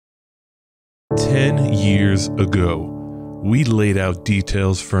10 years ago, we laid out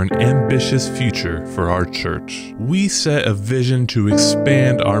details for an ambitious future for our church. We set a vision to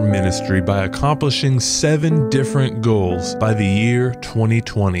expand our ministry by accomplishing 7 different goals by the year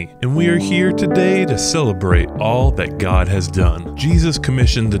 2020. And we are here today to celebrate all that God has done. Jesus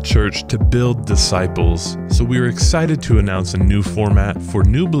commissioned the church to build disciples, so we are excited to announce a new format for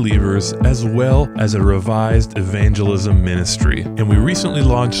new believers as well as a revised evangelism ministry. And we recently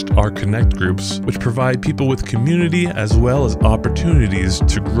launched our Connect groups, which provide people with community as well as opportunities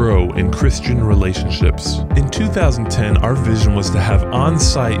to grow in Christian relationships. In 2010, our vision was to have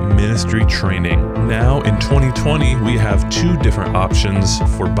on-site ministry training. Now in 2020, we have 2 different options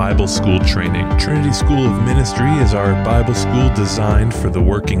for Bible school training. Trinity School of Ministry is our Bible school designed for the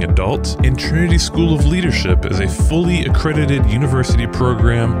working adult, and Trinity School of Leadership is a fully accredited university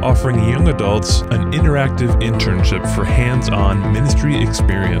program offering young adults an interactive internship for hands-on ministry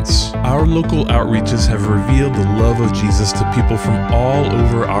experience. Our local outreaches have revealed the love of Jesus to people from all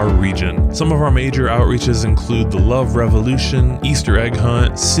over our region. Some of our major outreaches include the Love Revolution, Easter Egg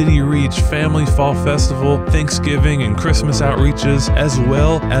Hunt, City Reach, Family Fall Festival, Thanksgiving and Christmas outreaches, as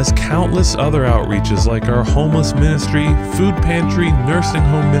well as countless other outreaches like our homeless ministry, food pantry, nursing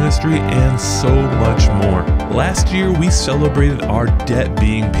home ministry, and so much more. Last year, we celebrated our debt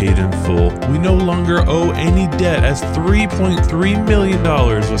being paid in full. We no longer owe any debt as $3.3 million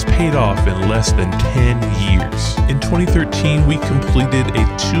was paid off in less than 10 years. In 2013, we completed a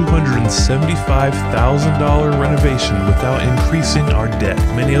 $275,000 renovation without increasing our debt.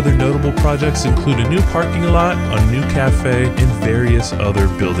 Many other notable projects include a new parking lot, a new cafe, and various other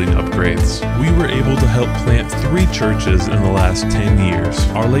building upgrades. We were able to help plant 3 churches in the last 10 years.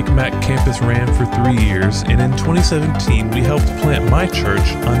 Our Lake Mac campus ran for 3 years, and in 2017, we helped plant my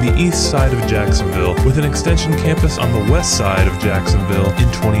church on the east side of Jacksonville, with an extension campus on the west side of Jacksonville in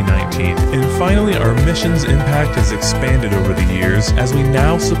 2019. And finally, our missions impact has expanded over the years as we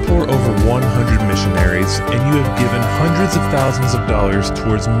now support over 100 missionaries, and you have given hundreds of thousands of dollars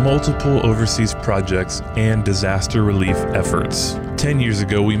towards multiple overseas projects and disaster relief efforts. 10 years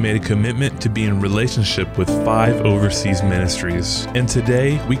ago, we made a commitment to be in relationship with 5 overseas ministries, and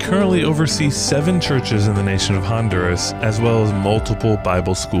today we currently oversee 7 churches in the nation of Honduras, as well as multiple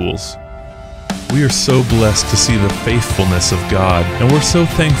Bible schools. We are so blessed to see the faithfulness of God, and we're so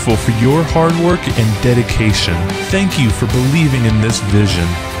thankful for your hard work and dedication. Thank you for believing in this vision.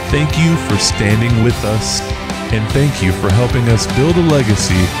 Thank you for standing with us, and thank you for helping us build a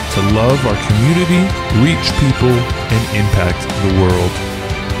legacy to love our community, reach people, and impact the world.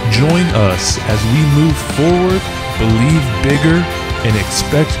 Join us as we move forward, believe bigger, and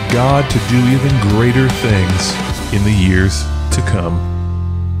expect God to do even greater things in the years to come.